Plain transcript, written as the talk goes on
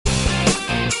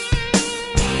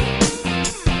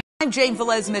I'm Jane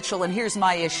Velez-Mitchell, and here's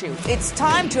my issue. It's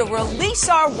time to release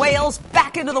our whales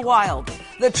back into the wild.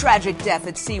 The tragic death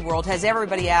at SeaWorld has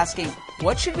everybody asking,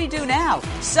 what should we do now?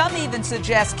 Some even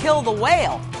suggest kill the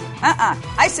whale.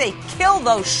 I say kill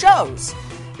those shows.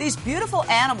 These beautiful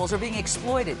animals are being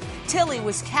exploited. Tilly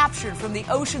was captured from the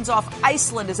oceans off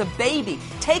Iceland as a baby,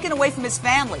 taken away from his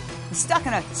family, and stuck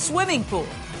in a swimming pool.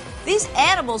 These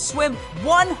animals swim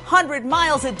 100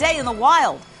 miles a day in the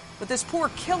wild. But this poor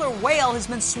killer whale has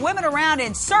been swimming around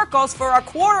in circles for a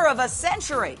quarter of a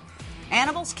century.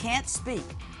 Animals can't speak.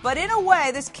 But in a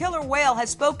way, this killer whale has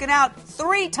spoken out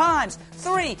 3 times,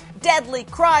 3 deadly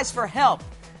cries for help.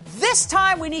 This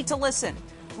time we need to listen.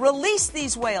 Release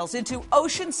these whales into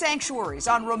ocean sanctuaries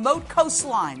on remote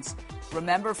coastlines.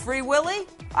 Remember Free Willy?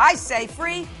 I say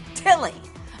Free Tilly.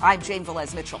 I'm Jane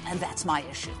Velez-Mitchell, and that's my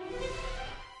issue.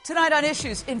 Tonight on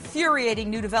Issues, infuriating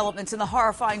new developments in the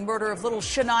horrifying murder of little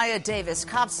Shania Davis.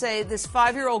 Cops say this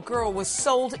 5-year-old girl was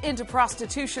sold into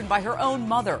prostitution by her own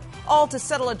mother, all to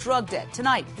settle a drug debt.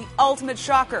 Tonight, the ultimate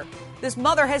shocker. This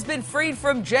mother has been freed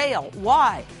from jail.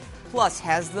 Why? Plus,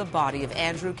 has the body of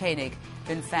Andrew Koenig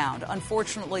been found?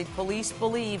 Unfortunately, police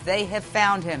believe they have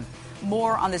found him.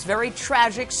 More on this very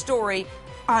tragic story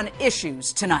on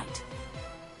Issues tonight.